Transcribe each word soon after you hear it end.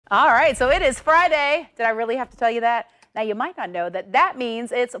All right, so it is Friday. Did I really have to tell you that? Now, you might not know that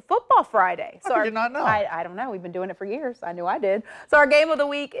means it's Football Friday. How did you not know? I don't know. We've been doing it for years. I knew I did. So our game of the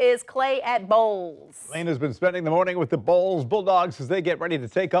week is Clay at Bolles. Lane has been spending the morning with the Bolles Bulldogs as they get ready to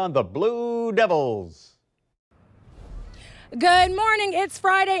take on the Blue Devils. Good morning. It's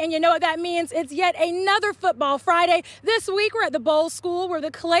Friday, and you know what that means. It's yet another Football Friday. This week, we're at the Bolles School where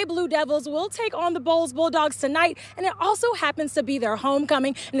the Clay Blue Devils will take on the Bolles Bulldogs tonight, and it also happens to be their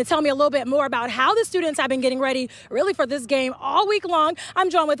homecoming. And to tell me a little bit more about how the students have been getting ready really for this game all week long, I'm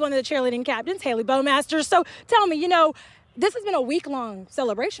joined with one of the cheerleading captains, Haley Bowmaster. So tell me, this has been a week-long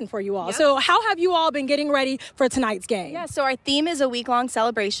celebration for you all. Yep. So how have you all been getting ready for tonight's game? Yeah, so our theme is a week-long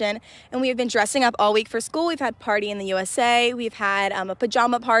celebration, and we have been dressing up all week for school. We've had Party in the USA. We've had a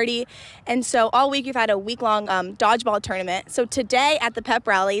pajama party. And so all week we've had a week-long dodgeball tournament. So today at the pep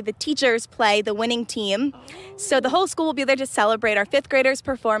rally, the teachers play the winning team. So the whole school will be there to celebrate. Our fifth graders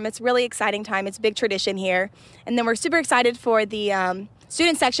perform. It's a really exciting time. It's a big tradition here. And then we're super excited for the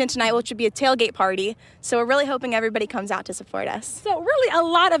student section tonight, which would be a tailgate party. So we're really hoping everybody comes out to support us. So really a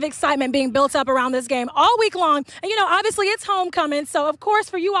lot of excitement being built up around this game all week long. And obviously it's homecoming. So of course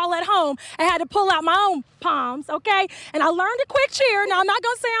for you all at home, I had to pull out my own palms, okay? And I learned a quick cheer. Now I'm not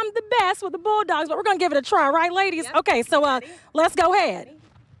gonna say I'm the best with the Bulldogs, but we're gonna give it a try, right ladies? Yep. Okay, so let's go ahead.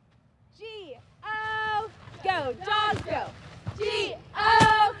 G-O, go, dogs go.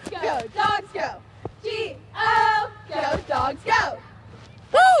 G-O, go, dogs go. G-O, go, dogs go.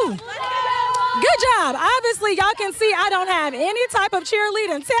 Woo! Good job. Obviously, y'all can see I don't have any type of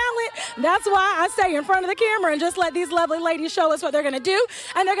cheerleading talent. That's why I stay in front of the camera and just let these lovely ladies show us what they're going to do.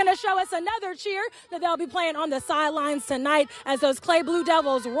 And they're going to show us another cheer that they'll be playing on the sidelines tonight as those Clay Blue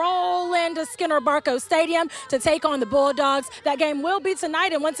Devils roll into Skinner Barco Stadium to take on the Bulldogs. That game will be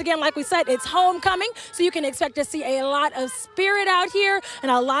tonight. And once again, like we said, it's homecoming. So you can expect to see a lot of spirit out here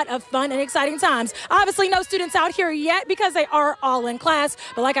and a lot of fun and exciting times. Obviously, no students out here yet because they are all in class.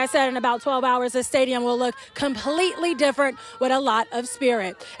 But like I said, in about 12 hours, the stadium will look completely different with a lot of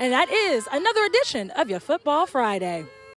spirit. And that is another edition of your Football Friday.